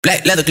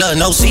Black leather glove,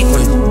 no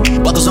sequin.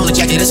 Buckles on the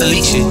jacket, it's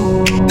elite shit.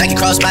 Nike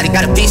crossbody,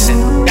 got a piece in.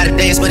 Gotta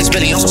dance, but it's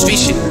really on some street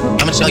shit.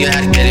 I'ma show you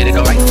how to get it. It go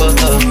right foot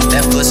up,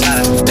 left foot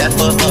slide, left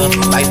foot up,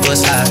 right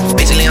foot slide.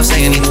 Basically, I'm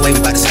saying either way, we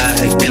bout to slide.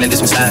 Hey, feel like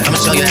this one slide. I'ma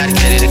show you how to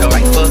get it. It go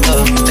right foot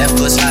up, left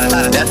foot slide,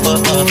 left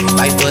foot up,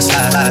 right foot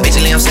slide.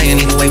 Basically, I'm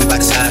saying either way, we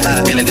bout to slide. Hey,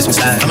 feel like this one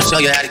slide. I'ma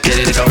show you how to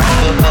get it. It go right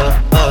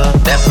foot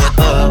up, left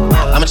foot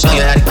up. I'ma show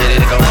you how to get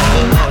it. It go right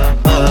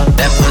foot up,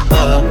 left foot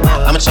up.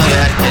 I'ma show you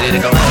how to get it.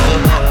 It go right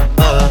foot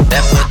up,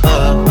 left foot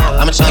up.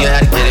 I'ma show you how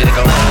to get it, it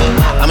go right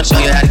foot. I'ma show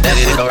you how to get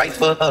it, it go right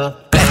foot.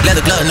 Black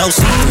leather glove, no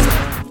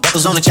sequin.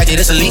 Buckles on the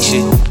jacket, it's elite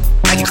shit.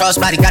 Nike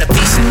crossbody, got a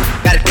piece in.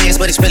 Gotta dance,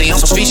 but it's really on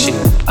some street shit.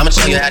 I'ma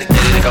show you how to get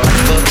it, it go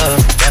right foot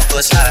left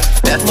foot slide,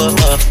 left foot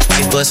up,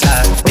 right foot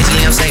slide.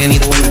 Basically, I'm saying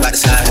either way, we bout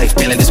to slide. Hey,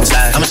 feel like this one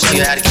slide. I'ma show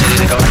you how to get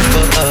it, it go right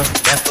foot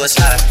left foot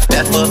slide,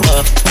 left foot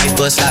up, right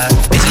foot slide.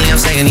 Basically,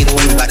 I'm saying either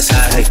way, we bout to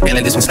slide. Hey, feel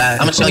like this one slide.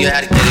 I'ma show you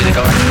how to get it, it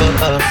go right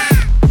foot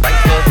right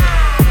foot,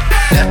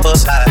 left foot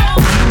slide.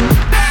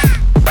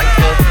 Right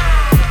foot,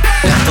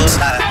 left foot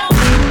slide.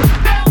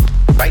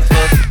 Right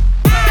foot,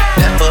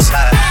 left foot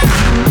slide.